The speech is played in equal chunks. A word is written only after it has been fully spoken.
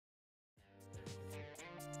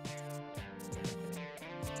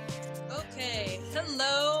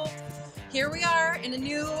Here we are in a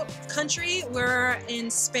new country. We're in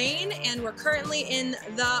Spain and we're currently in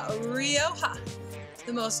the Rioja,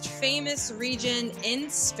 the most famous region in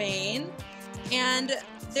Spain. And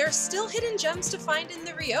there's still hidden gems to find in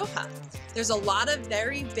the Rioja. There's a lot of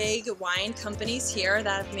very big wine companies here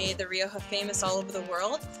that have made the Rioja famous all over the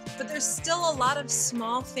world, but there's still a lot of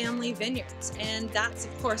small family vineyards, and that's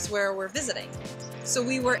of course where we're visiting. So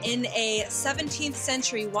we were in a 17th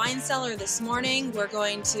century wine cellar this morning. We're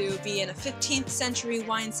going to be in a 15th century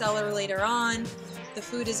wine cellar later on. The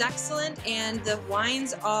food is excellent and the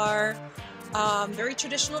wines are very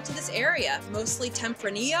traditional to this area, mostly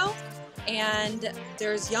Tempranillo. And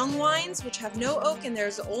there's young wines which have no oak, and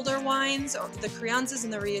there's older wines, or the Crianzas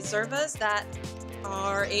and the Reservas, that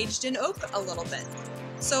are aged in oak a little bit.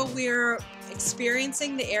 So we're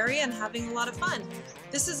experiencing the area and having a lot of fun.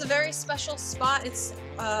 This is a very special spot. It's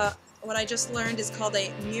what I just learned is called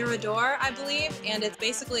a mirador, I believe, and it's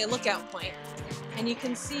basically a lookout point. And you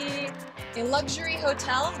can see a luxury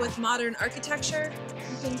hotel with modern architecture.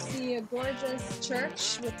 You can see a gorgeous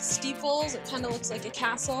church with steeples. It kind of looks like a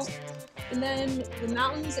castle. And then the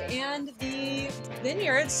mountains and the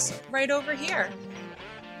vineyards right over here.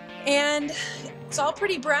 And it's all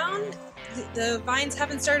pretty brown. The vines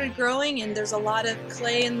haven't started growing and there's a lot of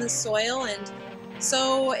clay in the soil, and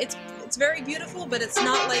so it's very beautiful, but it's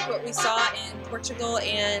not like what we saw in Portugal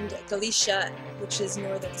and Galicia, which is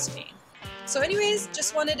northern Spain. So anyways,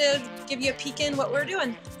 just wanted to give you a peek in what we're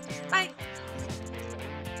doing. Bye!